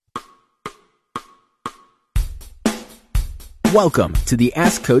Welcome to the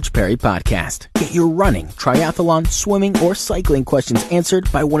Ask Coach Perry podcast. Get your running, triathlon, swimming, or cycling questions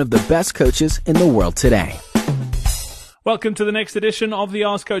answered by one of the best coaches in the world today. Welcome to the next edition of the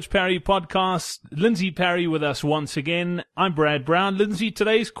Ask Coach Perry podcast. Lindsay Perry with us once again. I'm Brad Brown. Lindsay,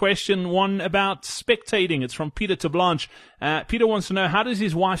 today's question, one about spectating. It's from Peter Tablanche. Peter wants to know, how does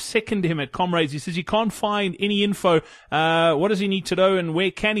his wife second him at Comrades? He says he can't find any info. What does he need to know, and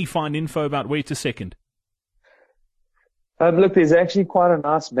where can he find info about where to second? Look, there's actually quite a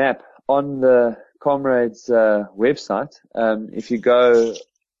nice map on the Comrades website. If you go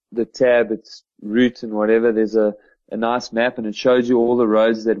the tab, it's route and whatever, there's a nice map and it shows you all the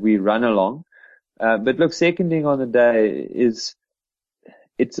roads that we run along. But look, seconding on the day it's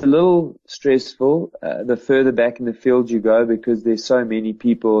a little stressful the further back in the field you go, because there's so many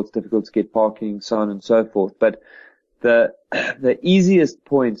people, it's difficult to get parking, so on and so forth. But the easiest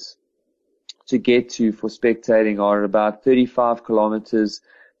points to get to for spectating are about 35 kilometers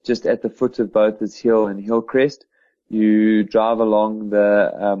just at the foot of both this hill and Hillcrest. You drive along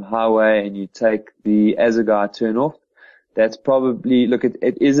the highway and you take the Assegai turnoff. That's probably, look,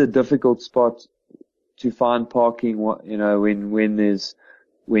 it is a difficult spot to find parking, you know,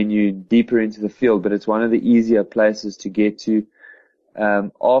 when you're deeper into the field, but it's one of the easier places to get to.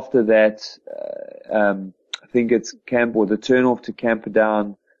 After that, I think it's the turnoff to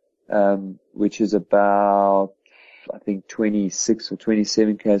Camperdown, which is about, I think 26 or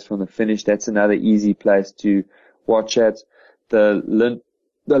 27 km from the finish. That's another easy place to watch at. The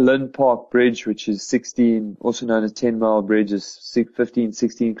Lynn Park Bridge, which is 16, also known as 10 Mile Bridge, is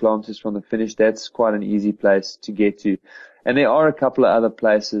 16 kilometers from the finish. That's quite an easy place to get to. And there are a couple of other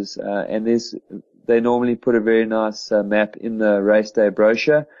places, and they normally put a very nice map in the race day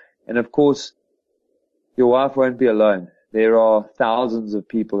brochure. And of course, your wife won't be alone. There are thousands of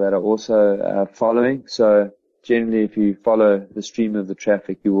people that are also following. So generally, if you follow the stream of the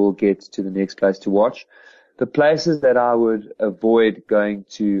traffic, you will get to the next place to watch. The places that I would avoid going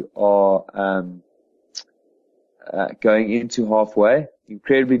to are going into halfway.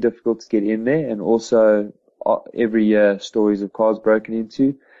 Incredibly difficult to get in there, and also every year stories of cars broken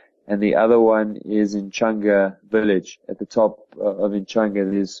into. And the other one is in Chunga village. At the top of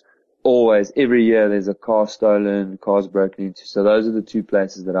Chunga, there's always, every year, there's a car stolen, cars broken into. So those are the two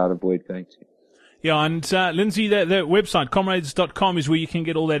places that I'd avoid going to. Yeah, and Lindsay, the website, comrades.com, is where you can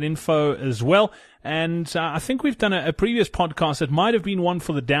get all that info as well. And I think we've done a previous podcast. It might have been one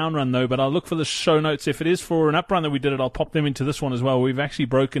for the down run, though, but I'll look for the show notes. If it is for an up run that we did it, I'll pop them into this one as well. We've actually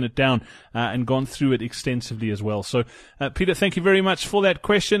broken it down and gone through it extensively as well. So, Peter, thank you very much for that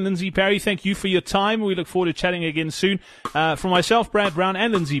question. Lindsay Perry, thank you for your time. We look forward to chatting again soon. For myself, Brad Brown,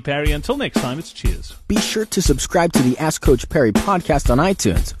 and Lindsay Perry, until next time, it's cheers. Be sure to subscribe to the Ask Coach Perry podcast on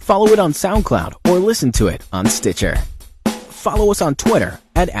iTunes, follow it on SoundCloud, or listen to it on Stitcher. Follow us on Twitter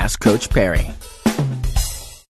at Ask Coach Perry.